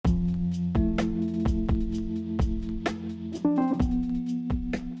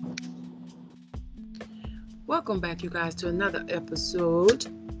Welcome back, you guys, to another episode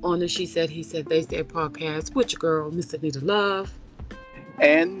on the She Said, He Said, They Said podcast with your girl, Miss Anita Love.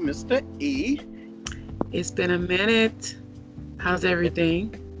 And Mr. E. It's been a minute. How's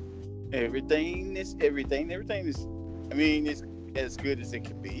everything? Everything is, I mean, it's as good as it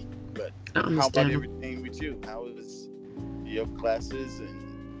can be. But how about everything with you? How is your classes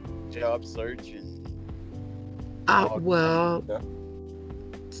and job search and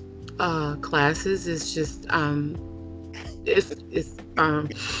classes is just it's oh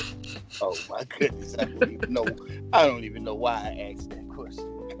my goodness, I don't even know why I asked that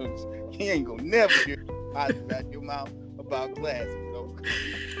question, because he ain't gonna never hear out your mouth about classes.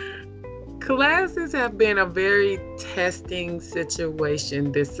 Classes have been a very testing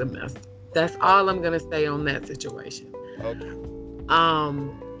situation this semester. That's all I'm gonna say on that situation. Okay.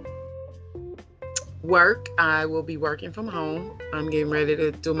 Work, I will be working from home. I'm getting ready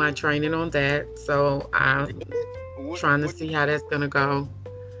to do my training on that. So I'm trying to see how that's going to go.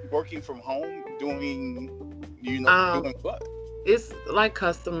 Working from home, doing what? It's like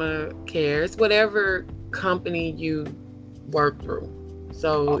customer care. It's whatever company you work through.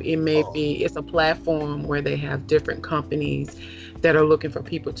 So it's a platform where they have different companies that are looking for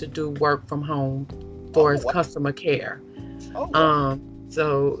people to do work from home for customer care.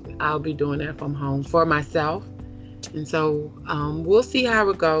 So I'll be doing that from home for myself. And so we'll see how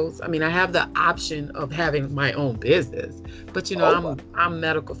it goes. I mean, I have the option of having my own business, but I'm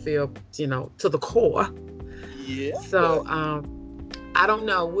medical field, to the core. Yeah. So I don't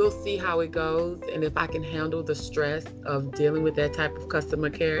know. We'll see how it goes. And if I can handle the stress of dealing with that type of customer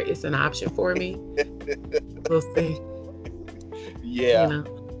care, it's an option for me. We'll see. Yeah.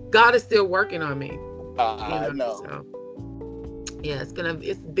 God is still working on me. I know. So. Yeah, it's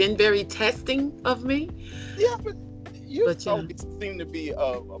been very testing of me. Yeah, but you always seem to be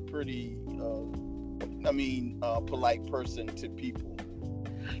a pretty, polite person to people.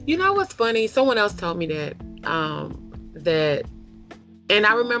 You know what's funny? Someone else told me that, and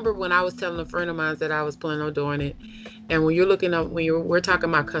I remember when I was telling a friend of mine that I was planning on doing it. And when we're talking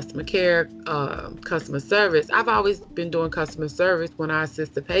about customer care, customer service, I've always been doing customer service when I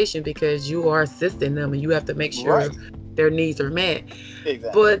assist the patient, because you are assisting them and you have to make sure their needs are met.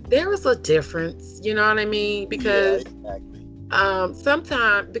 Exactly. But there is a difference, you know what I mean? Because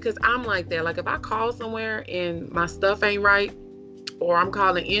sometimes, because I'm like that, like if I call somewhere and my stuff ain't right, or I'm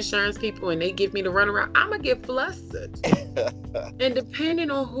calling insurance people and they give me the runaround, I'm gonna get flustered. And depending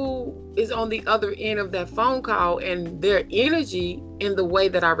on who is on the other end of that phone call and their energy and the way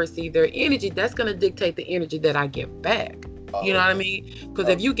that I receive their energy, that's gonna dictate the energy that I give back. You know what I mean? Because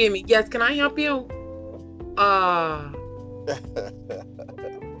if you give me, yes, can I help you?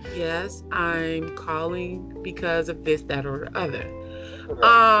 Yes, I'm calling because of this, that, or the other.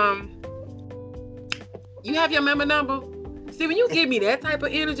 You have your member number? See, when you give me that type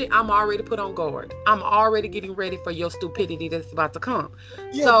of energy, I'm already put on guard. I'm already getting ready for your stupidity that's about to come.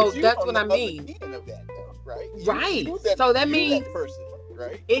 Yeah, so that's what I mean. Of that, though, right? Right. So that means that person,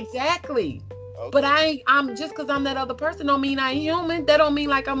 right? Exactly. Okay. But I'm just because I'm that other person don't mean I ain't human. That don't mean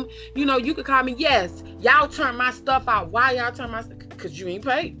like I'm, you could call me, yes, y'all turn my stuff out. Why y'all turn my stuff? Because you ain't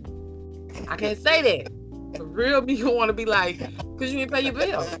paid. I can't say that. For real, you want to be like, because you ain't pay your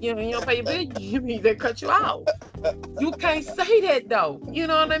bill. You don't pay your bill, you mean they cut you out. You can't say that though. You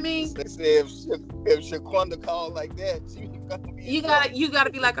know what I mean? They say if Shaquanda called like that, you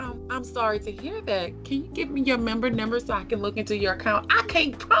gotta be like, I'm sorry to hear that. Can you give me your member number so I can look into your account? I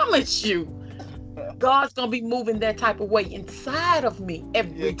can't promise you God's gonna be moving that type of way inside of me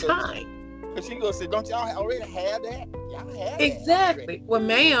every time. Because she gonna say, don't y'all already have that? Y'all have exactly. That well,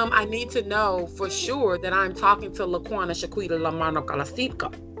 ma'am, I need to know for sure that I'm talking to Laquana Shaquita LaMonica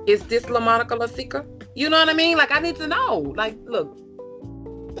Lasika. Is this LaMonica Lasika? You know what I mean? Like, I need to know. Like, look,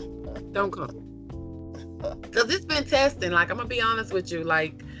 don't come. Because it's been testing. Like, I'm gonna be honest with you.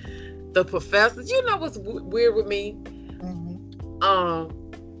 Like, the professors, you know what's weird with me? Mm-hmm.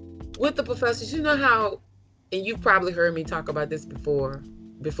 With the professors, you know how, and you've probably heard me talk about this before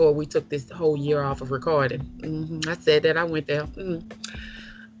we took this whole year off of recording. Mm-hmm. I said that, I went there. Mm-hmm.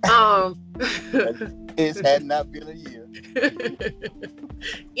 It had not been a year.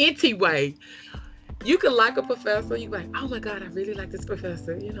 Anyway, you can like a professor, you like, oh my God, I really like this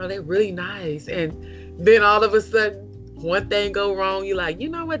professor. They're really nice. And then all of a sudden, one thing go wrong, you're like, you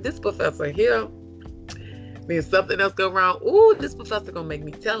know what, this professor here. Then something else go wrong. Ooh, this professor gonna make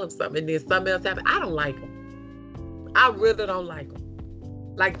me tell him something. And then something else happen. I don't like him. I really don't like him.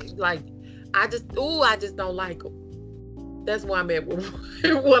 Like I just don't like him. That's why I'm at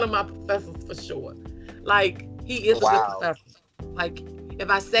one of my professors for sure. Like, he is a good professor. Like, If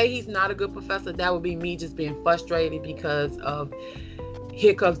I say he's not a good professor, that would be me just being frustrated because of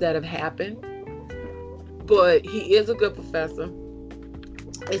hiccups that have happened. But he is a good professor.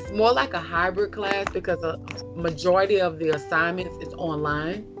 It's more like a hybrid class because a majority of the assignments is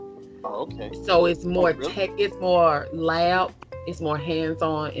online. Oh, okay. So it's more tech, it's more lab, it's more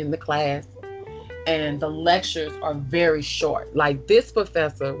hands-on in the class. And the lectures are very short. Like this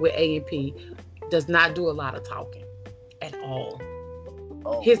professor with A&P does not do a lot of talking at all.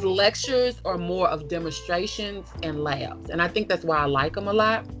 Oh. His lectures are more of demonstrations and labs. And I think that's why I like him a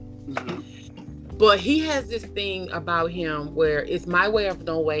lot. Mm-hmm. But he has this thing about him where it's my way or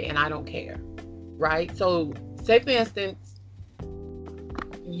no way and I don't care. Right? So say for instance,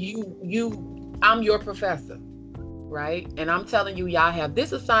 I'm your professor, right? And I'm telling you, y'all have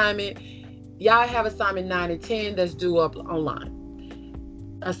this assignment. Y'all have assignment 9 and 10 that's due up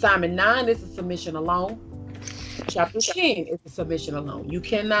online. Assignment 9 is a submission alone. Chapter 10 is a submission alone. You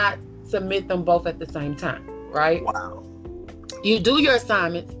cannot submit them both at the same time, right? Wow. You do your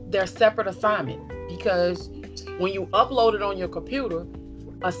assignments, they're separate assignments because when you upload it on your computer,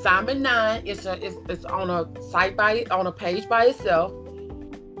 assignment 9 is on a page by itself.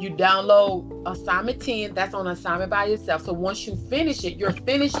 You download assignment 10, that's on assignment by itself. So once you finish it, you're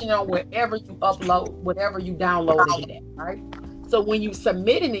finishing on wherever you upload, whatever you downloaded it at, right? So when you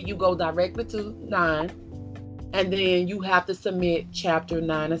submitting it, you go directly to 9, and then you have to submit chapter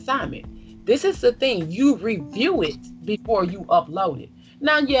 9 assignment. This is the thing, you review it before you upload it.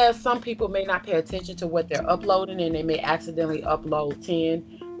 Now, yes, some people may not pay attention to what they're uploading and they may accidentally upload 10,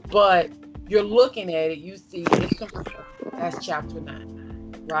 but you're looking at it, you see it's complete as chapter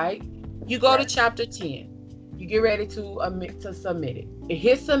 9, right? You go to chapter 10, you get ready to submit it. It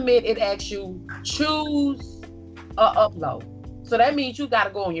hits submit, it asks you choose a upload. So that means you got to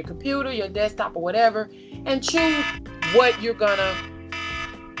go on your computer, your desktop or whatever, and choose what you're gonna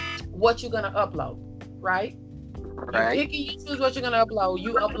upload, right? Right. You choose what you're gonna upload.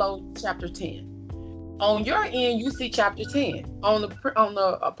 You upload chapter 10. On your end, you see chapter 10. On the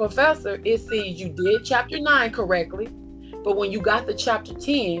professor, it sees you did chapter 9 correctly, but when you got to chapter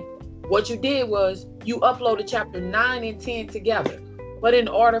 10, what you did was you uploaded chapter 9 and 10 together. But in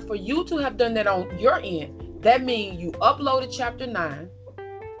order for you to have done that on your end, that means you uploaded chapter 9,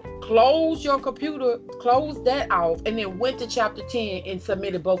 closed your computer, closed that off, and then went to chapter 10 and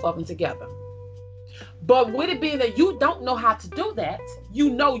submitted both of them together. But with it being that you don't know how to do that, you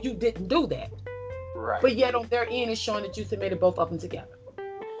know you didn't do that. Right. But yet on their end, it's showing that you submitted both of them together.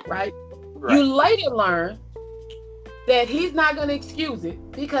 Right? You later learn that he's not going to excuse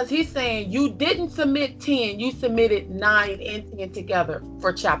it because he's saying you didn't submit 10, you submitted 9 and 10 together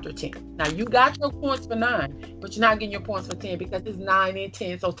for chapter 10. Now you got your points for 9, but you're not getting your points for 10 because it's 9 and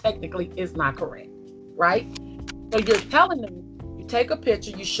 10, so technically it's not correct, right? So you're telling them, you take a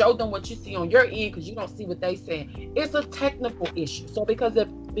picture, you show them what you see on your end because you don't see what they saying. It's a technical issue. So because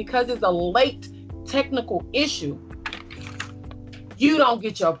it's a late technical issue, you don't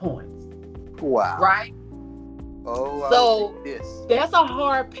get your points. Wow. Right? Oh, so that's a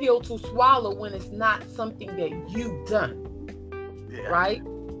hard pill to swallow when it's not something that you've done, right?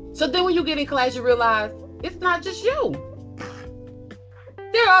 So then when you get in class, you realize it's not just you.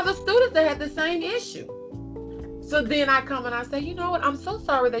 There are other students that had the same issue. So then I come and I say, you know what? I'm so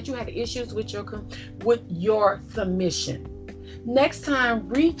sorry that you had issues with your submission. Next time,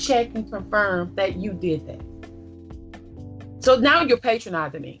 recheck and confirm that you did that. So now you're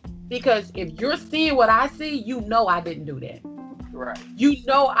patronizing me. Because if you're seeing what I see, you know I didn't do that. Right. You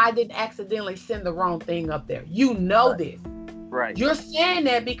know I didn't accidentally send the wrong thing up there. You know this. Right. You're saying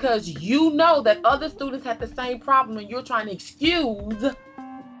that because you know that other students had the same problem and you're trying to excuse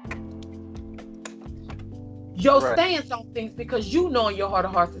your stance on things because you know in your heart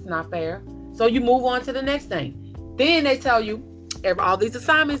of hearts it's not fair. So you move on to the next thing. Then they tell you, all these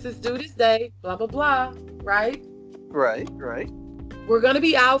assignments is due this day, blah, blah, blah. Right? Right. We're going to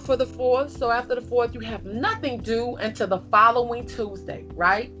be out for the 4th. So after the 4th, you have nothing due until the following Tuesday,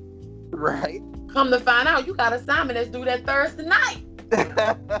 right? Right. Come to find out, you got assignment that's due that Thursday night.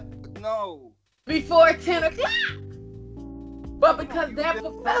 No. Before 10 o'clock. But because that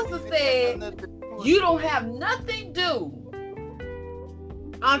professor said you don't have nothing due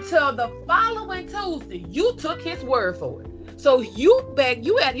until the following Tuesday, you took his word for it. So you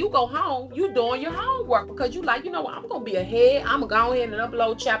go home, you doing your homework because you like, you know what, I'm going to be ahead. I'm going to go ahead and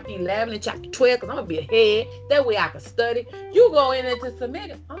upload chapter 11 and chapter 12 because I'm going to be ahead. That way I can study. You go in and to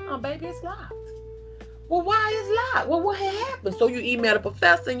submit it. Baby, it's locked. Well, why is locked? Well, what had happened? So you email the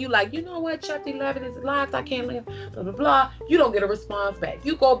professor and you like, you know what, chapter 11 is locked. I can't live, blah, blah, blah. You don't get a response back.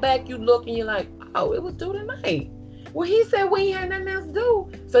 You go back, you look and you're like, oh, it was due tonight. Well, he said we ain't had nothing else to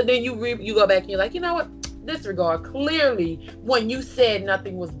do. So then you go back and you're like, you know what? Disregard. Clearly, when you said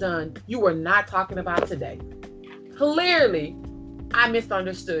nothing was done, you were not talking about today. Clearly, I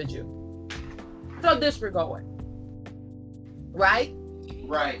misunderstood you. So disregard. Right?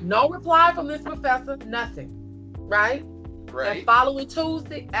 Right. No reply from this professor, nothing. Right? Right. And following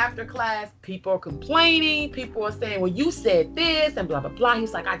Tuesday after class, people are complaining. People are saying, well, you said this and blah, blah, blah.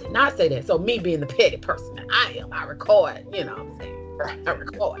 He's like, I did not say that. So me being the petty person that I am, I record, you know what I'm saying? I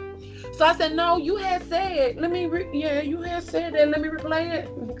record. So I said, no, you had said, you had said that. Let me replay it.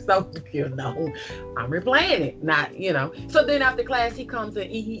 So, you know, I'm replaying it. Not, you know. So then after class, he comes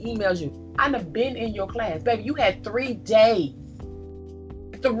and he emails you. I've been in your class. Baby, you had 3 days.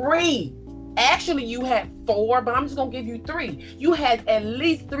 3. Actually, you had 4, but I'm just going to give you 3. You had at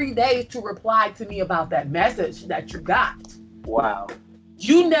least 3 days to reply to me about that message that you got. Wow.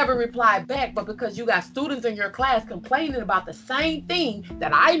 You never replied back, but because you got students in your class complaining about the same thing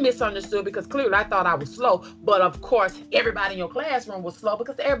that I misunderstood, because clearly I thought I was slow, but of course everybody in your classroom was slow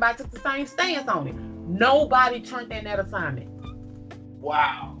because everybody took the same stance on it. Nobody turned in that assignment.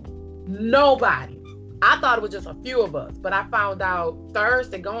 Wow. Nobody. I thought it was just a few of us, but I found out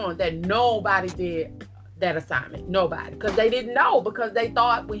Thursday going that nobody did that assignment. Nobody. Because they didn't know, because they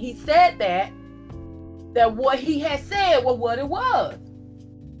thought when he said that what he had said was what it was.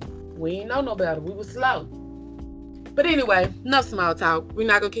 We ain't know no better. We were slow. But anyway, enough small talk. We're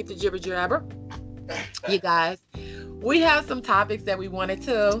not going to keep the jibber jabber. You guys, we have some topics that we wanted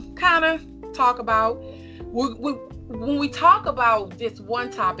to kind of talk about. When we talk about this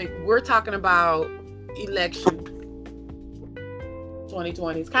one topic, we're talking about election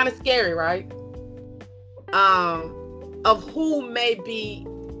 2020. It's kind of scary, right? Of who may be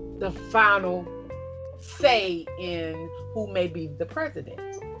the final say in who may be the president.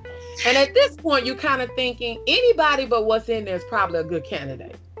 And at this point, you're kind of thinking anybody but what's in there is probably a good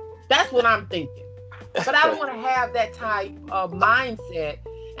candidate. That's what I'm thinking. But I don't want to have that type of mindset.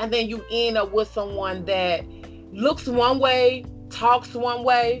 And then you end up with someone that looks one way, talks one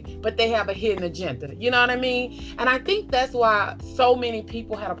way, but they have a hidden agenda. You know what I mean? And I think that's why so many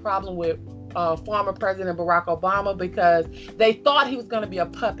people had a problem with former President Barack Obama, because they thought he was going to be a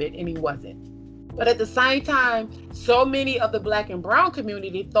puppet and he wasn't. But at the same time, so many of the Black and brown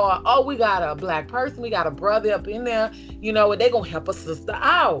community thought, oh, we got a Black person, we got a brother up in there, you know, and they're going to help a sister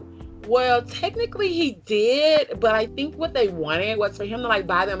out. Well, technically he did, but I think what they wanted was for him to like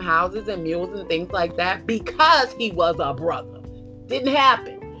buy them houses and mules and things like that because he was a brother. Didn't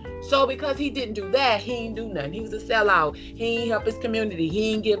happen. So because he didn't do that, he ain't do nothing. He was a sellout. He ain't help his community.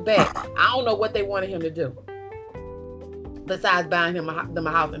 He ain't give back. I don't know what they wanted him to do besides buying him a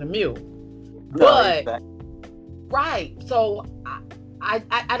house and a mule. But right, so I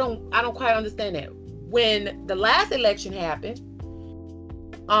don't quite understand that. When the last election happened,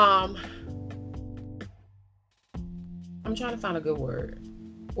 I'm trying to find a good word.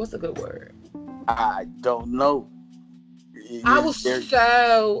 What's a good word? I don't know. I was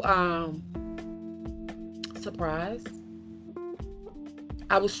so surprised.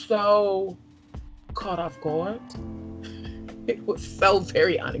 I was so caught off guard. It was so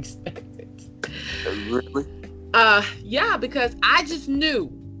very unexpected. Really? Yeah, because I just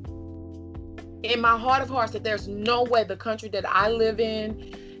knew in my heart of hearts that there's no way the country that I live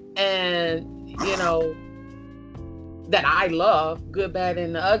in and, you know, that I love, good, bad,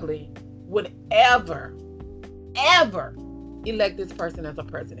 and the ugly, would ever elect this person as a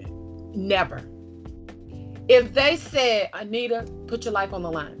president. Never. If they said, Anita, put your life on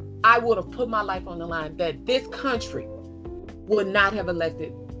the line, I would have put my life on the line that this country would not have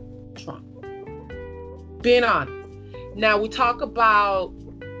elected Trump. Being honest. Now we talk about,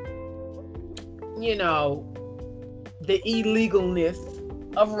 you know, the illegalness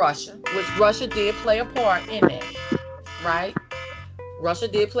of Russia, which Russia did play a part in that, right? Russia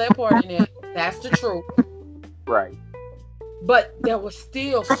did play a part in it. That's the truth. Right. But there were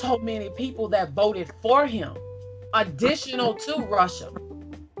still so many people that voted for him, additional to Russia.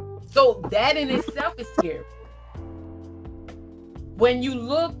 So that in itself is scary. When you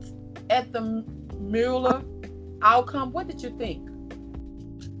looked at the Mueller outcome, what did you think?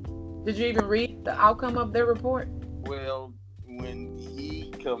 Did you even read the outcome of their report? Well, when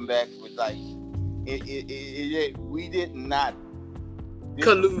he come back with like, we did not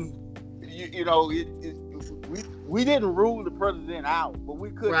collude. You know, we didn't rule the president out, but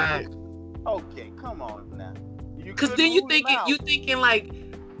we couldn't. Right. Okay, come on now. Because then you thinking like,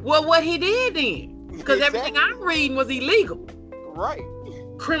 well, what he did then? Because everything I'm reading was illegal. Right.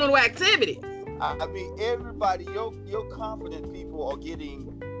 Criminal activity. I mean, everybody, your confident people are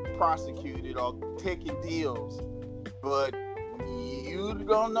getting prosecuted or taking deals but you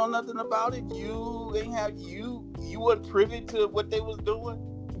don't know nothing about it. You ain't have you weren't privy to what they was doing.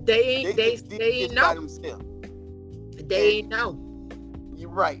 They ain't know. Themselves. They ain't know. You're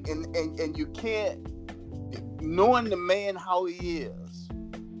right, and you can't, knowing the man how he is,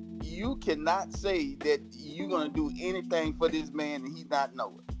 you cannot say that you're gonna do anything for this man and he's not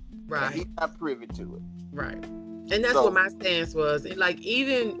know it. Right. And he's not privy to it. Right. And that's what my stance was. And like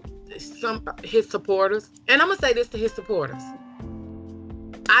even some his supporters, and I'm gonna say this to his supporters.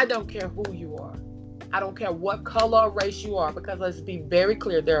 I don't care who you are. I don't care what color or race you are, because let's be very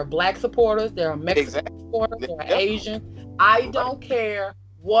clear. There are black supporters, there are Mexican supporters, there are Asian. I don't care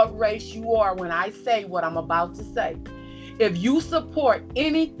what race you are when I say what I'm about to say. If you support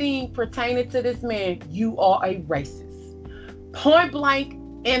anything pertaining to this man, you are a racist. Point blank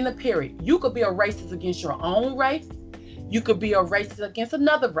in the period. You could be a racist against your own race. You could be a racist against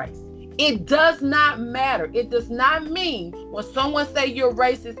another race. It does not matter. It does not mean when someone say you're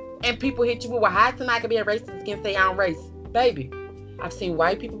racist and people hit you with, well, how tonight can be a racist against their own race? Baby, I've seen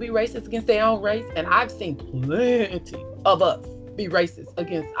white people be racist against their own race, and I've seen plenty of us be racist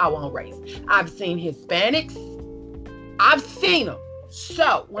against our own race. I've seen Hispanics. I've seen them.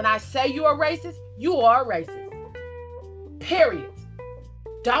 So when I say you're a racist, you are a racist. Period.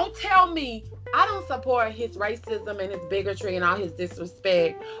 Don't tell me I don't support his racism and his bigotry and all his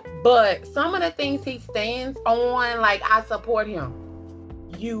disrespect, but some of the things he stands on, like I support him.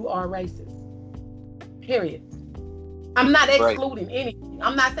 You are racist. Period. I'm not excluding anything.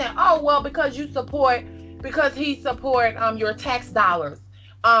 I'm not saying, oh well, because he support your tax dollars.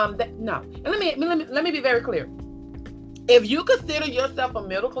 No. And let me be very clear. If you consider yourself a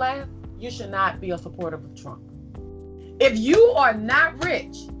middle class, you should not be a supporter of Trump. If you are not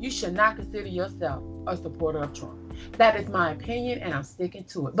rich, you should not consider yourself a supporter of Trump. That is my opinion, and I'm sticking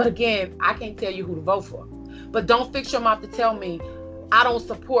to it. But again, I can't tell you who to vote for. But don't fix your mouth to tell me I don't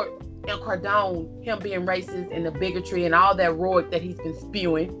support and condone him being racist and the bigotry and all that rhetoric that he's been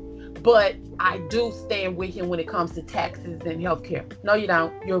spewing. But I do stand with him when it comes to taxes and healthcare. No, you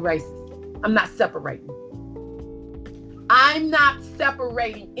don't. You're racist. I'm not separating. I'm not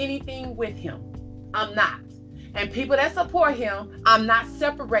separating anything with him. I'm not. And people that support him, I'm not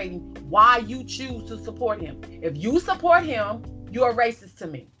separating why you choose to support him. If you support him, you're racist to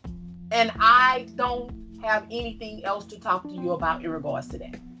me. And I don't have anything else to talk to you about in regards to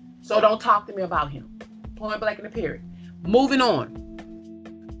that. So don't talk to me about him. Point blank in the period. Moving on.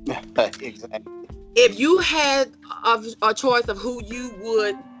 Exactly. If you had a choice of who you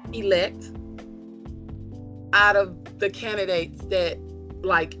would elect out of the candidates that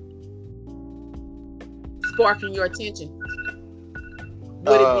like sparking your attention,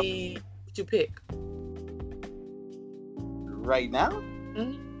 would it be what you pick? Right now?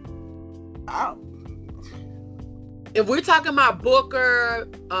 Mm-hmm. If we're talking about Booker,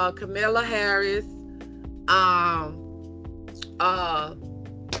 Kamala Harris,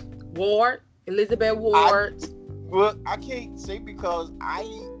 Ward, Elizabeth Ward. I can't say because I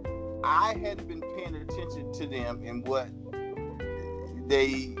hadn't been paying attention to them and what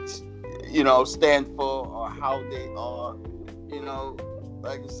they stand for or how they are,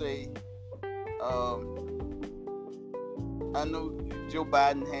 like I say, I know Joe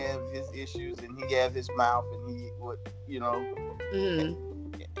Biden have his issues and he have his mouth and he would,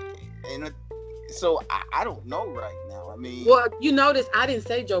 and so I don't know right now. I mean, well, you notice I didn't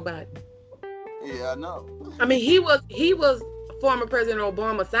say Joe Biden. Yeah, I know. I mean, he was former President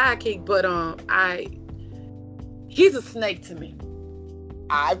Obama's sidekick, but he's a snake to me.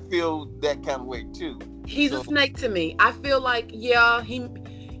 I feel that kind of way too. He's a snake to me. I feel like, yeah,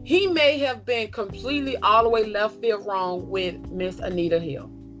 he may have been completely all the way left field wrong with Miss Anita Hill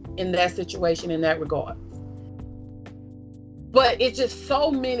in that situation, in that regard. But it's just so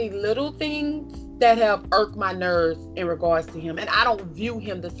many little things that have irked my nerves in regards to him. And I don't view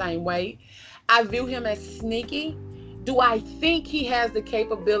him the same way. I view him as sneaky. Do I think he has the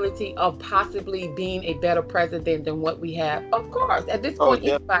capability of possibly being a better president than what we have? Of course. At this point,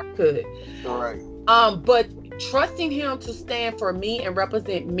 anybody could. All right. But trusting him to stand for me and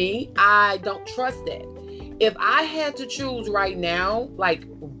represent me, I don't trust that. If I had to choose right now, like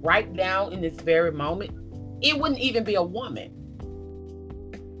right now in this very moment, it wouldn't even be a woman.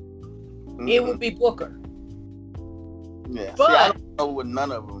 Mm-hmm. It would be Booker. Yeah. But I don't know with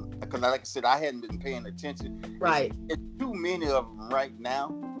none of them. Because like I said, I hadn't been paying attention. Right. It's too many of them right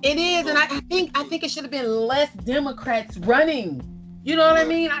now. It is, and I think it should have been less Democrats running. You know what I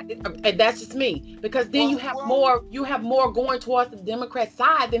mean? And that's just me. Because then you have more going towards the Democrat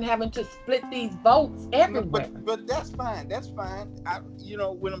side than having to split these votes everywhere. But that's fine. That's fine.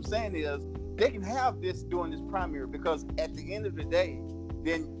 What I'm saying is, they can have this during this primary, because at the end of the day,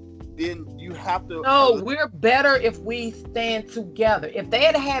 then you have to. No, we're better if we stand together. If they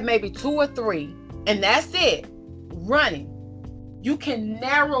had maybe 2 or 3, and that's it, running, you can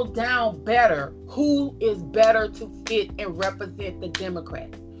narrow down better who is better to fit and represent the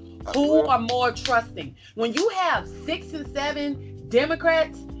Democrats. Who are more trusting. When you have 6 and 7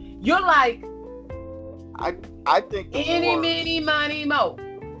 Democrats, you're like, I think any, mini, money, mo.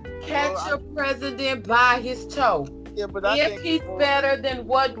 Catch your president by his toe. Yeah, but if he's better than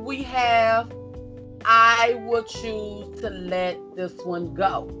what we have, I will choose to let this one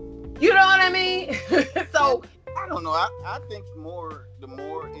go. You know what I mean? So I don't know. I think the more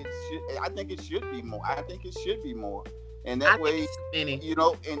it should. I think it should be more. I think it should be more. And that way, you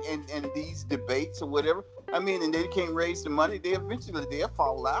know, in these debates or whatever. I mean, and they can't raise the money. They'll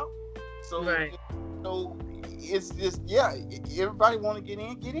fall out. So, right. So it's just everybody want to get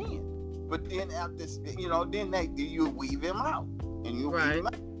in. But then after, you know, then you weave them out, and you weave them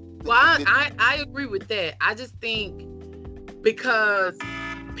out. Well, I agree with that. I just think because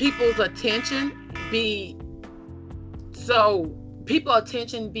people's attention be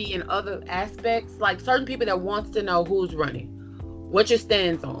in other aspects, like certain people that wants to know who's running, what your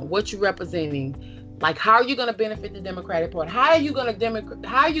stands on, what you're representing. Like, how are you going to benefit the Democratic Party? How are you going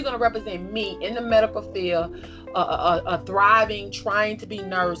to represent me in the medical field, a thriving, trying to be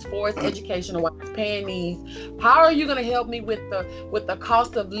nurse, for its educational wise, paying needs? How are you going to help me with the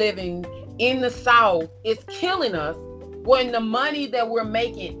cost of living in the South? It's killing us when the money that we're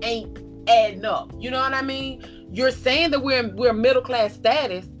making ain't adding up. You know what I mean? You're saying that we're middle class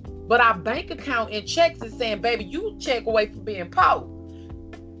status, but our bank account and checks is saying, baby, you check away from being poor.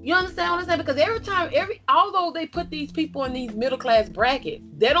 You understand what I'm saying? Because although they put these people in these middle class brackets,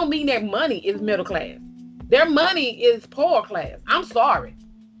 that don't mean their money is middle class. Their money is poor class. I'm sorry.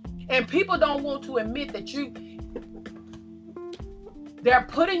 And people don't want to admit that they're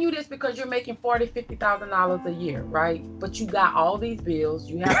putting you this because you're making $40,000, $50,000 a year, right? But you got all these bills.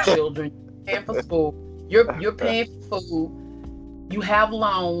 You have children. You're paying for school. You're paying for food. You have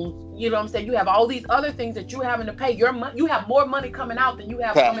loans. You know what I'm saying? You have all these other things that you're having to pay. You have more money coming out than you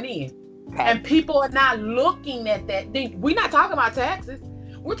have coming in. And people are not looking at that. We're not talking about taxes.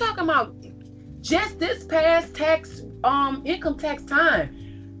 We're talking about just this past income tax time.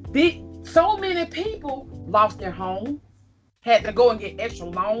 So many people lost their home, had to go and get extra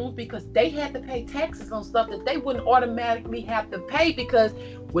loans because they had to pay taxes on stuff that they wouldn't automatically have to pay, because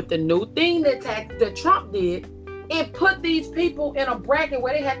with the new thing that Trump did, it put these people in a bracket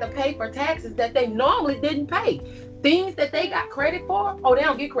where they had to pay for taxes that they normally didn't pay. Things that they got credit for, they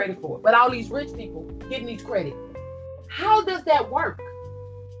don't get credit for it. But all these rich people getting these credit. How does that work?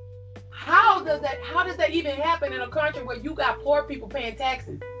 How does that even happen in a country where you got poor people paying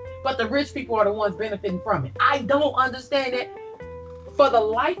taxes, but the rich people are the ones benefiting from it? I don't understand it for the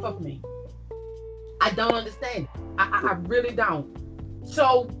life of me. I don't understand it. I really don't.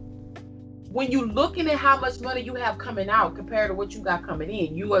 So when you're looking at how much money you have coming out compared to what you got coming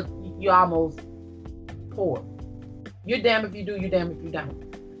in, you're almost poor. You're damn if you do, you're damn if you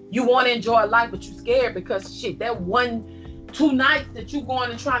don't. You want to enjoy life, but you're scared because that 1-2 nights that you going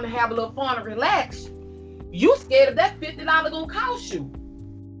and trying to have a little fun and relax, you scared of that $50 gonna cost you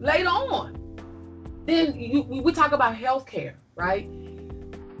later on. Then we talk about healthcare, right?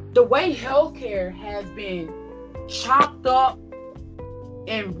 The way healthcare has been chopped up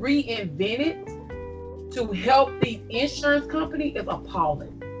and reinvented to help these insurance companies is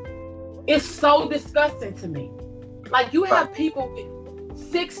appalling. It's so disgusting to me. Like, you have people with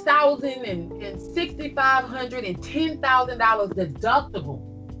 $6,000 and $6,500 and $10,000 deductible.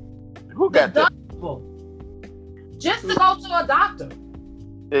 Who got deductible just to go to a doctor?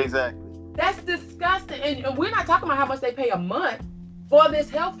 Exactly. That's disgusting. And we're not talking about how much they pay a month for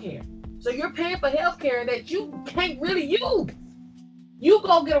this healthcare. So you're paying for healthcare that you can't really use. You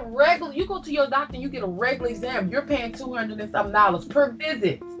go to your doctor and you get a regular exam. You're paying $200 and something per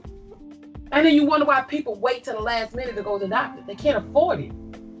visit. And then you wonder why people wait till the last minute to go to the doctor. They can't afford it.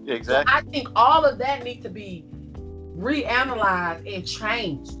 Exactly. So I think all of that needs to be reanalyzed and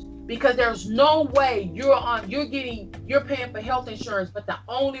changed, because there's no way you're paying for health insurance, but the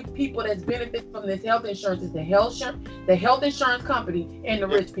only people that's benefit from this health insurance is the health insurance company and the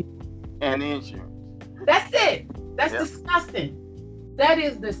rich people. And the insurance. That's it. That's disgusting. That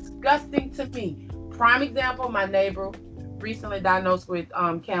is disgusting to me. Prime example, my neighbor recently diagnosed with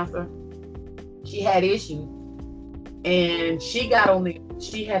cancer. She had issues, and she had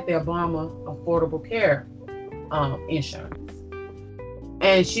the Obama Affordable Care insurance,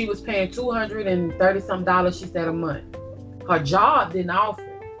 and she was paying $230 something, she said, a month. Her job didn't offer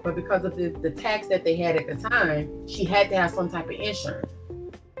it. but because of the tax that they had at the time, she had to have some type of insurance.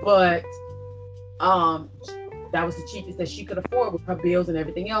 But that was the cheapest that she could afford with her bills and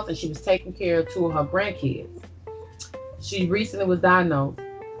everything else, and she was taking care of 2 of her grandkids. She recently was diagnosed.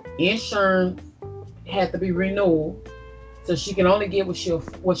 Insurance had to be renewed, so she can only get what she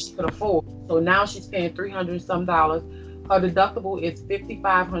could afford. So now she's paying $300 and some. Her deductible is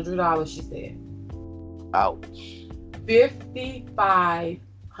 $5,500. She said. Ouch.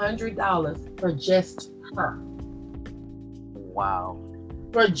 $5,500 for just her. Wow.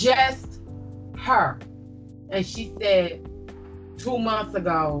 For just her. And she said 2 months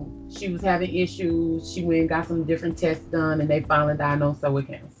ago she was having issues. She went and got some different tests done, and they finally diagnosed her with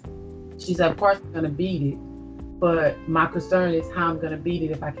cancer. She said, of course I'm going to beat it, but my concern is how I'm going to beat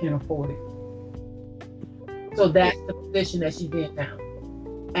it if I can't afford it. So that's the position that she's in now.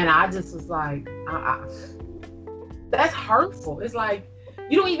 And I just was like, that's hurtful. It's like,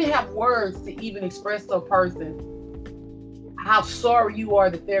 you don't even have words to even express to a person how sorry you are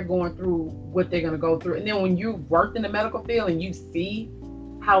that they're going through what they're going to go through. And then when you worked in the medical field and you see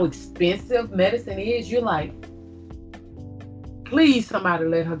how expensive medicine is, you're like, please somebody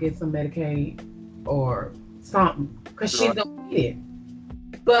let her get some Medicaid or something, because she's going to get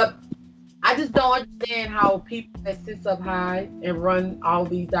it. But I just don't understand how people that sits up high and run all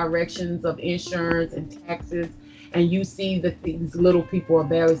these directions of insurance and taxes, and you see that these little people are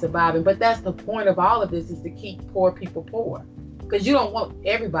barely surviving. But that's the point of all of this, is to keep poor people poor. Because you don't want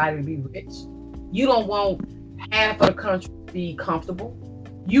everybody to be rich. You don't want half of the country to be comfortable.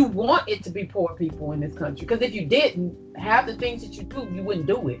 You want it to be poor people in this country. Because if you didn't have the things that you do, you wouldn't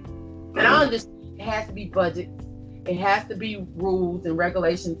do it. And I understand it has to be budgets. It has to be rules and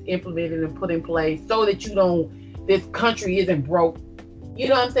regulations implemented and put in place so that this country isn't broke. You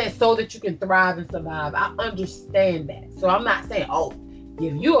know what I'm saying? So that you can thrive and survive. I understand that. So I'm not saying,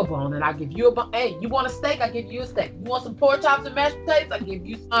 give you a bone and I give you a bone. Hey, you want a steak? I give you a steak. You want some pork chops and mashed potatoes? I give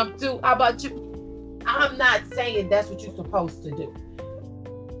you some too. How about you? I'm not saying that's what you're supposed to do.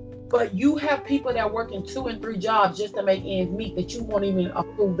 But you have people that work in 2 and 3 jobs just to make ends meet that you won't even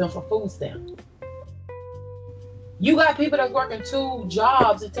approve them for food stamps. You got people that's working 2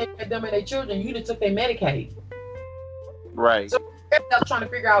 jobs to take care of them and their children. You just took their Medicaid. Right. So they're trying to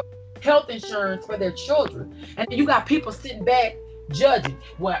figure out health insurance for their children. And then you got people sitting back judging.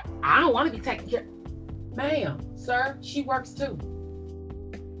 Well, I don't want to be taken care of. Ma'am, sir, she works too.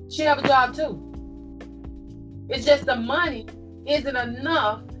 She have a job too. It's just the money isn't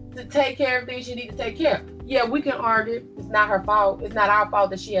enough to take care of things she needs to take care of. Yeah, we can argue. It's not her fault. It's not our fault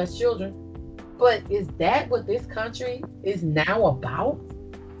that she has children. But is that what this country is now about?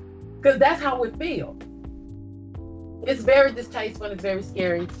 Because that's how it feels. It's very distasteful and it's very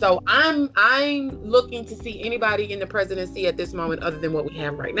scary. So I'm looking to see anybody in the presidency at this moment other than what we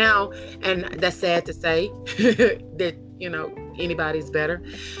have right now. And that's sad to say that, anybody's better.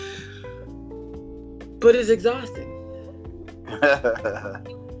 But it's exhausting.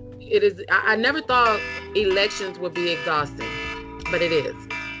 It is. I never thought elections would be exhausting, but it is.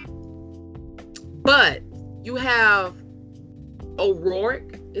 But you have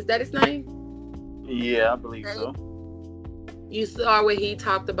O'Rourke, is that his name? Yeah, I believe so. You saw where he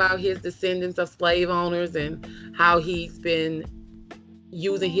talked about his descendants of slave owners and how he's been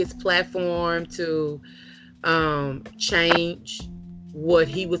using his platform to change what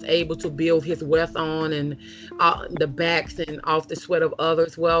he was able to build his wealth on, and the backs and off the sweat of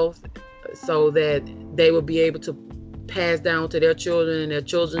others' wealth, so that they will be able to pass down to their children and their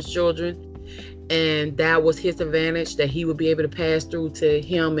children's children. And that was his advantage, that he would be able to pass through to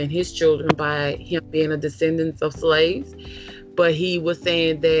him and his children by him being a descendant of slaves. But he was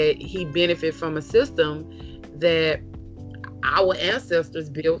saying that he benefited from a system that our ancestors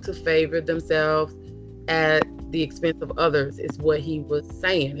built to favor themselves at the expense of others, is what he was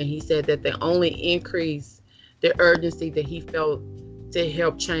saying. And he said that they only increased the urgency that he felt to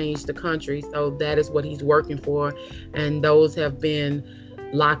help change the country. So that is what he's working for. And those have been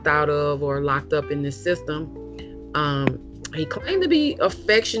locked out of or locked up in this system. He claimed to be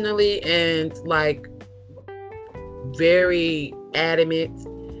affectionately and very adamant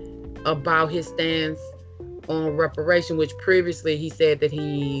about his stance on reparation, which previously he said that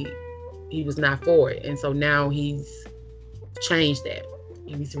he was not for it. And so now he's changed that.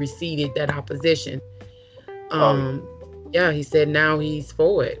 He's receded that opposition. Yeah, he said now he's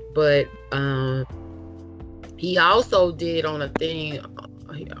for it. But he also did on a thing,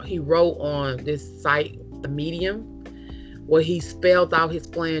 he wrote on this site, the Medium, where he spelled out his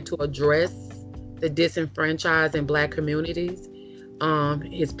plan to address the disenfranchised in Black communities.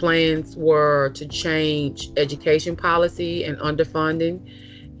 His plans were to change education policy and underfunding.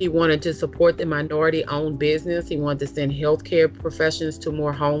 He wanted to support the minority-owned business. He wanted to send healthcare professions to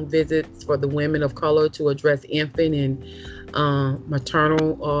more home visits for the women of color to address infant and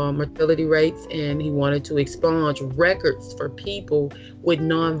maternal mortality rates. And he wanted to expunge records for people with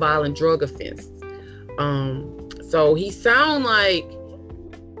nonviolent drug offenses. So he sound like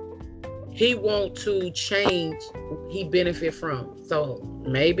he want to change he benefit from. So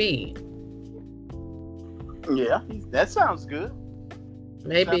maybe. Yeah, that sounds good.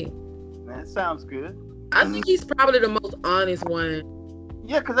 Maybe. That sounds good. I think he's probably the most honest one.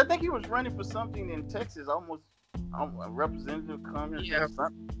 Yeah, because I think he was running for something in Texas, almost a representative Congress or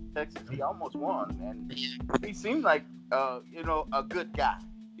something in Texas. He almost won, and he seemed like a good guy.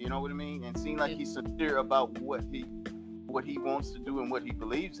 You know what I mean? And seemed like he's sincere about what he wants to do and what he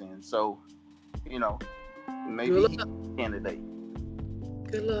believes in. So, maybe he's a candidate.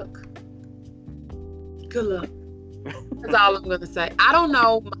 Good luck. Good luck. That's all I'm gonna say. I don't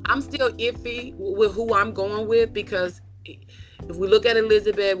know. I'm still iffy with who I'm going with, because if we look at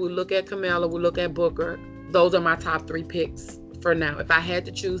Elizabeth, we look at Kamala, we look at Booker, those are my top 3 picks for now. If I had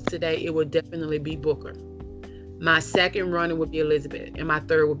to choose today, it would definitely be Booker. My second running would be Elizabeth, and my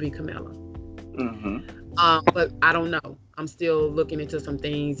third would be Kamala. Mm-hmm. But I don't know. I'm still looking into some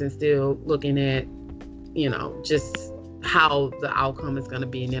things and still looking at, just how the outcome is going to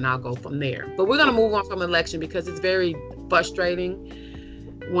be, and then I'll go from there. But we're going to move on from election, because it's very frustrating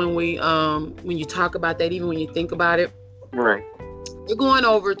when you talk about that, even when you think about it. Right. We're going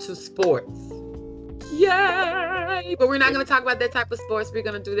over to sports. Yay! But we're not going to talk about that type of sports. We're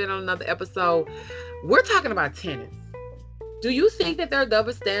going to do that on another episode. We're talking about tennis. Do you think that there are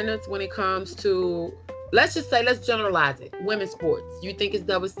double standards when it comes to, let's generalize it, women's sports? You think it's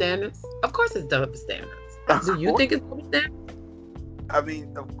double standards? Of course it's double standards. Do you think it's double standards? I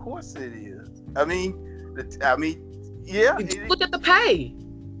mean, of course it is. I mean, yeah. Look at the pay.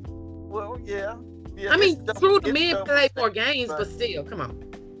 Well, yeah. I mean, through the men play 4 games, but still, come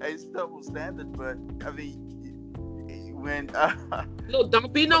on. It's double standard, but I mean, when look,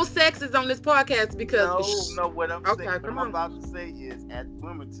 don't be no sexist on this podcast, because no. What I'm about to say is, at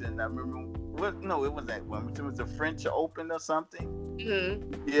Wimbledon, I remember. It was at Wimbledon. It was the French Open or something.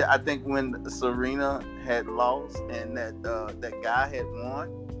 Mm-hmm. Yeah, I think when Serena had lost and that guy had won,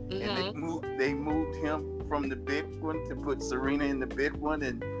 mm-hmm. and they moved him from the big one to put Serena in the big one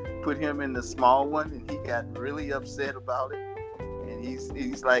and put him in the small one, and he got really upset about it. And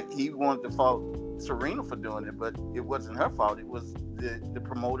he's like, he wanted to fault Serena for doing it, but it wasn't her fault. It was the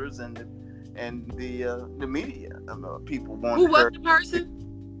promoters and the media people wanted. Who was the person?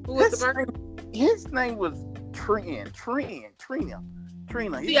 His name was Trina.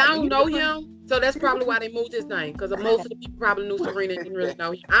 See, I don't know him, so that's probably why they moved his name, because most of the people probably knew Serena and didn't really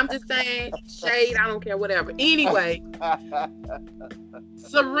know him. I'm just saying, shade, I don't care, whatever. Anyway,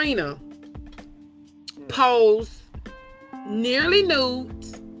 Serena posed nearly nude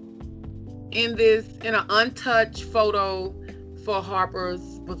in an untouched photo for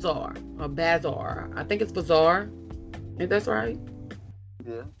Harper's Bazaar, or Bazaar. I think it's Bazaar. Is that right?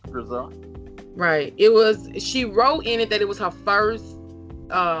 Yeah, Bazaar. Right. She wrote in it that it was her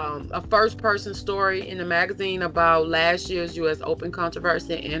a first person story in the magazine about last year's US Open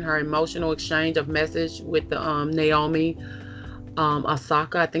controversy and her emotional exchange of message with the Naomi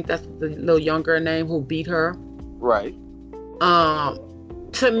Osaka. I think that's the little younger name, who beat her. Right.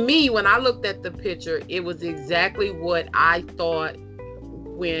 To me, when I looked at the picture, it was exactly what I thought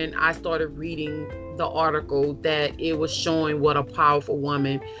when I started reading the article, that it was showing what a powerful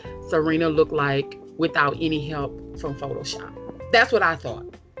woman Serena looked like without any help from Photoshop. That's what I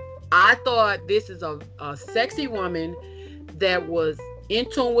thought. I thought this is a sexy woman that was in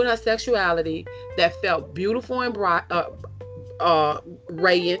tune with her sexuality, that felt beautiful and bright,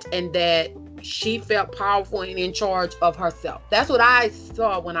 radiant, and that she felt powerful and in charge of herself. That's what I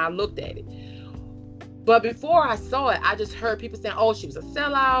saw when I looked at it. But before I saw it, I just heard people saying, "Oh, she was a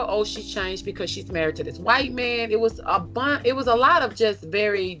sellout. Oh, she changed because she's married to this white man." It was a lot of just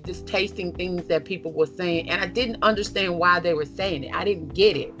very distasteful things that people were saying, and I didn't understand why they were saying it. I didn't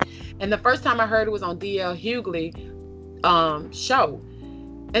get it. And the first time I heard it was on D.L. Hughley show,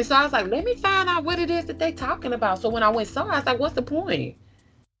 and so I was like, "Let me find out what it is that they talking about." So when I went saw it, I was like, "What's the point?"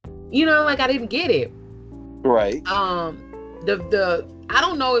 I didn't get it. Right. I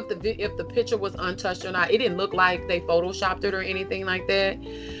don't know if the picture was untouched or not. It didn't look like they photoshopped it or anything like that.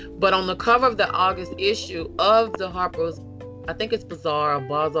 But on the cover of the August issue of the Harper's, I think it's Bazaar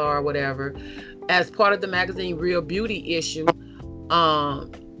or whatever, as part of the magazine Real Beauty issue,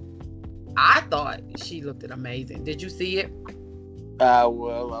 I thought she looked amazing. Did you see it?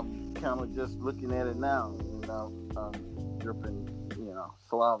 Well, I'm kind of just looking at it now. Dripping,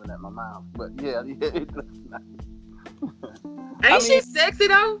 slobbing at my mouth. But yeah, it looks nice. Ain't she sexy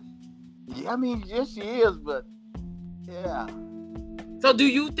though? Yeah, I mean, yes, she is, but yeah. So do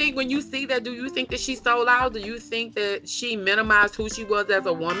you think when you see that, do you think that she sold out? Do you think that she minimized who she was as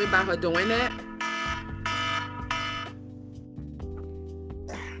a woman by her doing that?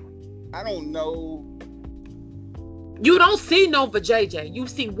 I don't know. You don't see no vajayjay. You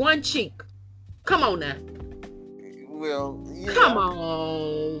see one cheek. Come on now. Well, yeah. Come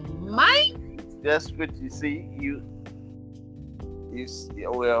on, Mike. That's what you see. You see,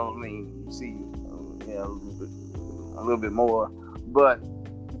 well, I mean, you see, yeah, a little bit more, but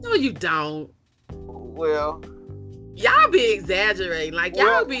no, you don't. Well, y'all be exaggerating. Like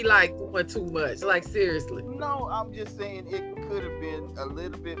y'all be like doing too much. Like seriously. No, I'm just saying it could have been a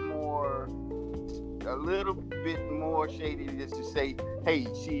little bit more shady just to say, hey,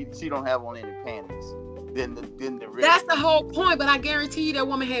 she don't have on any panties. Than the real. That's the whole point. But I guarantee you that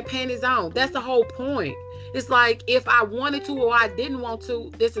woman had panties on. That's the whole point. It's like if I wanted to or I didn't want to,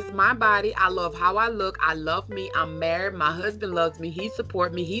 this is my body. I love how I look. I love me. I'm married. My husband loves me. He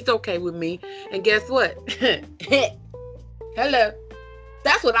supports me. He's okay with me. And guess what? Hello.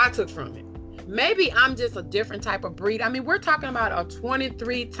 That's what I took from it. Maybe I'm just a different type of breed. I mean, we're talking about a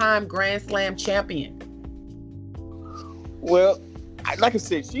 23-time Grand Slam champion. Well, like I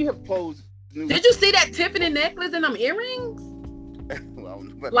said, she had posed. Did you see that Tiffany necklace and them earrings? Well,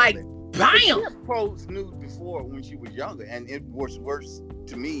 like, bam! She had posed nude before when she was younger, and it was worse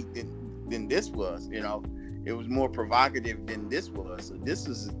to me than this was. You know, it was more provocative than this was. So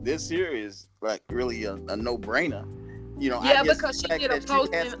this here is like really a no-brainer. You know, yeah, because she did a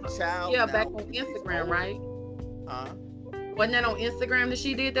post back on Instagram, right? Wasn't that on Instagram that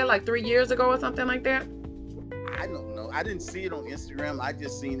she did that like 3 years ago or something like that? I don't know. I didn't see it on Instagram. I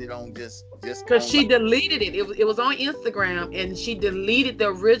just seen it on just because she deleted it. It was on Instagram and she deleted the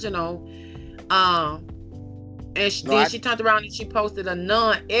original. And she turned around and she posted a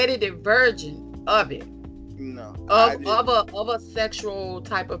non-edited version of it. No. Of a sexual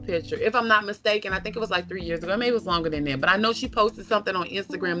type of picture. If I'm not mistaken, I think it was like 3 years ago. Maybe it was longer than that. But I know she posted something on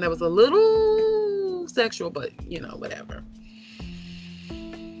Instagram that was a little sexual, but you know, whatever.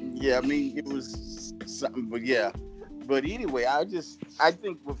 Yeah, I mean, it was something, but yeah. But anyway, I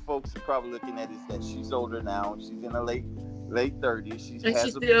think what folks are probably looking at is that she's older now. She's in her late 30s. She's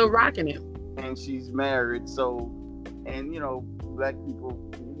still rocking it. And she's married. So, and you know, black people,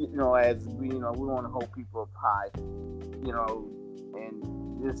 you know, as we, you know, we want to hold people up high, you know, and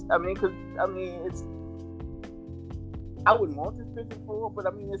this, I mean, it's, I wouldn't want this picture for her, but I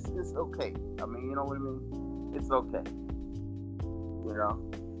mean, it's okay. I mean, you know what I mean? It's okay. You know?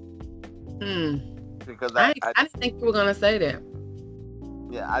 Because I didn't think you were gonna say that.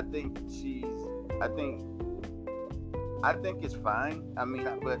 Yeah, I think it's fine. I mean,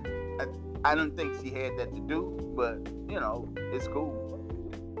 but I don't think she had that to do. But you know, it's cool.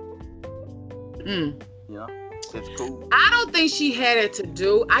 You know, it's cool. I don't think she had it to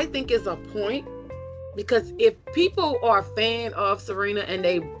do. I think it's a point. Because if people are a fan of Serena and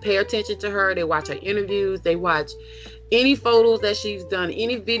they pay attention to her, they watch her interviews, they watch any photos that she's done,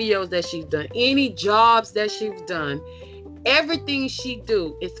 any videos that she's done, any jobs that she's done, everything she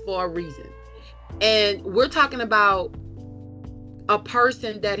do is for a reason. And we're talking about a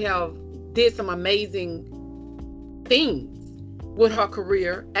person that did some amazing things with her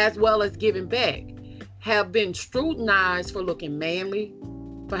career, as well as giving back, have been scrutinized for looking manly,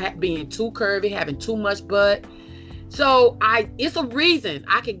 for being too curvy, having too much butt. So it's a reason.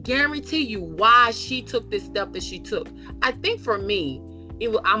 I can guarantee you why she took this step that she took. I think for me,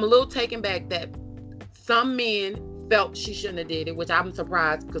 I'm a little taken back that some men felt she shouldn't have did it, which I'm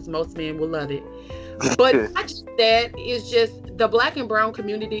surprised because most men will love it. But not just that, it's just the black and brown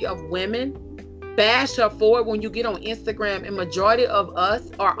community of women bash her for it when you get on Instagram, and majority of us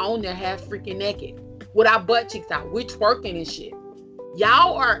are on there half freaking naked with our butt cheeks out. We're twerking and shit.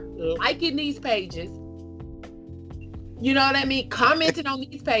 Y'all are liking these pages. You know what I mean? Commenting on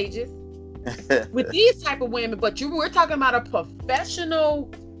these pages with these type of women. But we're talking about a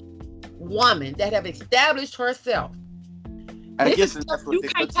professional woman that have established herself. You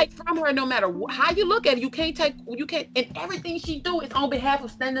can't take from her no matter how you look at it. You can't, and everything she do is on behalf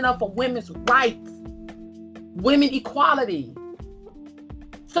of standing up for women's rights, women equality.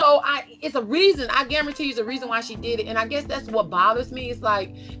 So it's a reason. I guarantee you it's a reason why she did it. And I guess that's what bothers me. It's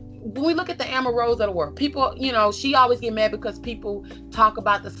like, when we look at the Amber Rose of the world, people, you know, she always get mad because people talk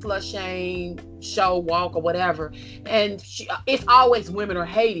about the slut shame show, walk, or whatever. And it's always women are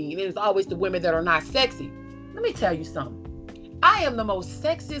hating. And it's always the women that are not sexy. Let me tell you something. I am the most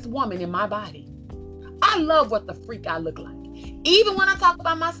sexiest woman in my body. I love what the freak I look like. Even when I talk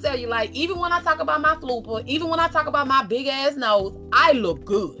about my cellulite, even when I talk about my FLUPA, even when I talk about my big ass nose, I look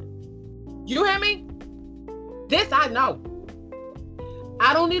good. You hear me? This I know.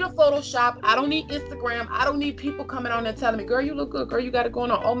 I don't need a Photoshop. I don't need Instagram. I don't need people coming on and telling me, girl, you look good. Girl, you got it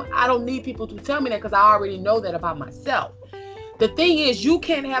going on. Oh, I don't need people to tell me that because I already know that about myself. The thing is, you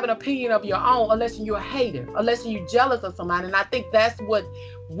can't have an opinion of your own unless you're a hater, unless you're jealous of somebody. And I think that's what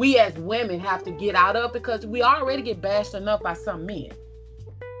we as women have to get out of, because we already get bashed enough by some men.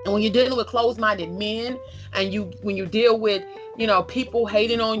 And when you're dealing with closed-minded men, and when you deal with, people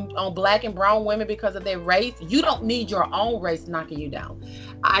hating on black and brown women because of their race, you don't need your own race knocking you down.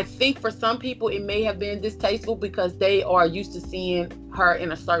 I think for some people it may have been distasteful because they are used to seeing her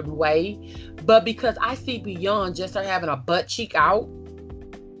in a certain way. But because I see beyond just her having a butt cheek out,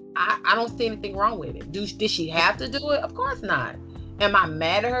 I don't see anything wrong with it. Did she have to do it? Of course not. Am I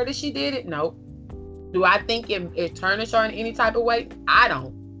mad at her that she did it? No. Do I think it tarnished her in any type of way? I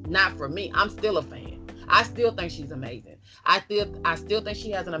don't. Not for me. I'm still a fan. I still think she's amazing. I still think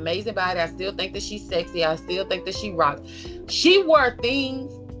she has an amazing body. I still think that she's sexy. I still think that she rocks. She wore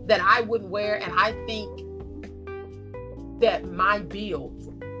things that I wouldn't wear, and I think that my build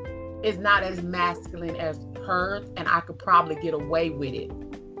is not as masculine as hers, and I could probably get away with it.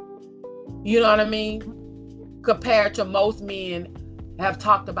 You know what I mean? Compared to most men have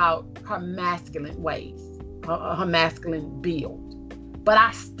talked about her masculine ways, her masculine build. But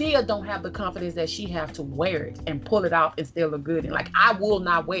I still don't have the confidence that she have to wear it and pull it off and still look good. And I will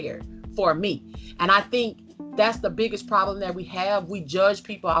not wear it for me. And I think that's the biggest problem that we have. We judge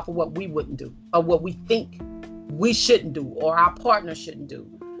people off of what we wouldn't do, or what we think we shouldn't do, or our partner shouldn't do,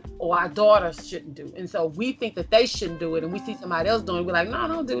 or our daughters shouldn't do. And so we think that they shouldn't do it, and we see somebody else doing it. We're like, no,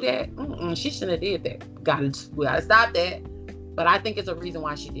 don't do that. She shouldn't have did that. We gotta stop that. But I think it's a reason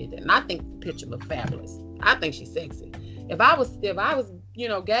why she did that. And I think the picture looked fabulous. I think she's sexy. If I was,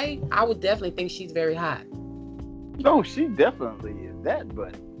 gay, I would definitely think she's very hot. No, she definitely is that,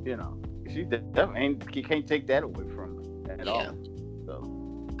 but she definitely can't take that away from her at all. So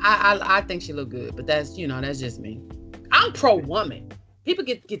I think she look good, but that's that's just me. I'm pro woman. People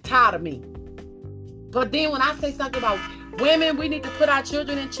get tired of me. But then when I say something about women, we need to put our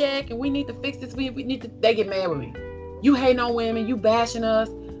children in check and we need to fix this, we need to, they get mad with me. You hating on women, you bashing us.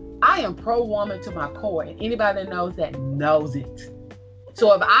 I am pro-woman to my core, and anybody that knows it.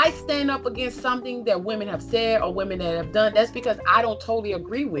 So if I stand up against something that women have said or women that have done, that's because I don't totally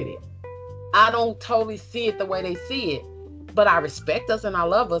agree with it. I don't totally see it the way they see it. But I respect us and I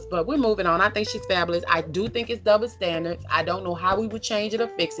love us, but we're moving on. I think she's fabulous. I do think it's double standards. I don't know how we would change it or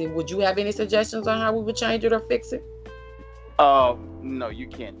fix it. Would you have any suggestions on how we would change it or fix it? No, you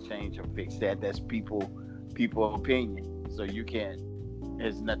can't change or fix that. That's people's opinion. So you can't.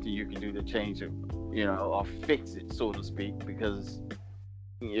 There's nothing you can do to change it, or fix it, so to speak, because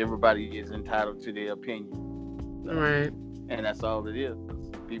everybody is entitled to their opinion. So, right. And that's all it is.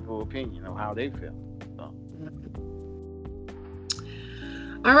 People's opinion of how they feel. So.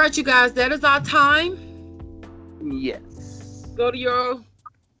 All right, you guys, that is our time. Yes. Go to your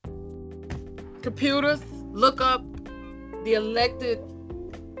computers, look up the elected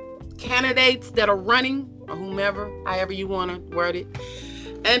candidates that are running, or whomever, however you want to word it,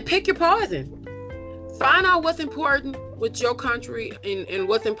 and pick your poison. Find out what's important with your country and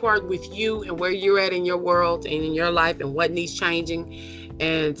what's important with you and where you're at in your world and in your life and what needs changing,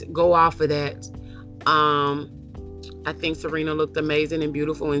 and go off of that. I think Serena looked amazing and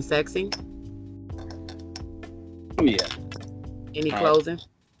beautiful and sexy. Yeah. Any closing?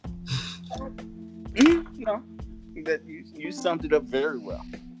 No. That you summed it up very well.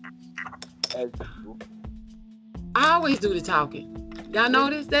 As usual. I always do the talking. Y'all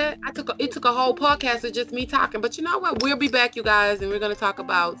notice that? It took a whole podcast of just me talking. But you know what? We'll be back, you guys, and we're going to talk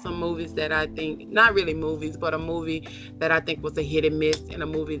about some movies that I think, not really movies, but a movie that I think was a hit and miss, and a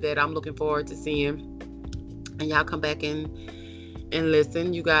movie that I'm looking forward to seeing. And y'all come back and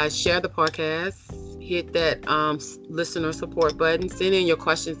listen. You guys share the podcast. Hit that listener support button. Send in your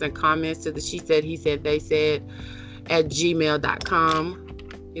questions and comments to the She Said, He Said, They Said at gmail.com.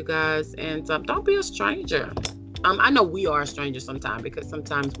 You guys, and don't be a stranger. I know we are strangers sometimes because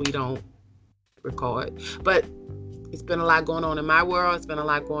sometimes we don't record, but it's been a lot going on in my world. It's been a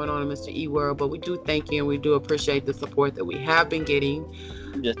lot going on in Mr. E world, but we do thank you and we do appreciate the support that we have been getting.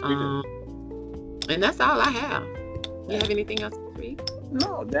 Yes, we do. And that's all I have. You have anything else to read?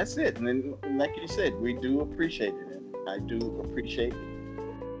 No, that's it. And like you said, we do appreciate it. And I do appreciate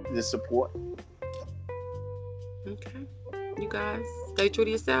the support. Okay. You guys, stay true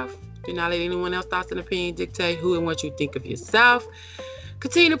to yourself. Do not let anyone else's thoughts and opinions dictate who and what you think of yourself.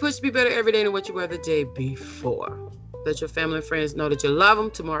 Continue to push to be better every day than what you were the day before. Let your family and friends know that you love them.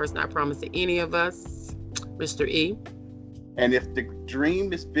 Tomorrow is not promised to any of us. Mr. E. And if the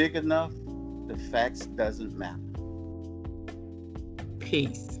dream is big enough, the facts doesn't matter.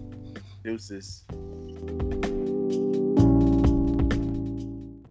 Peace. Deuces.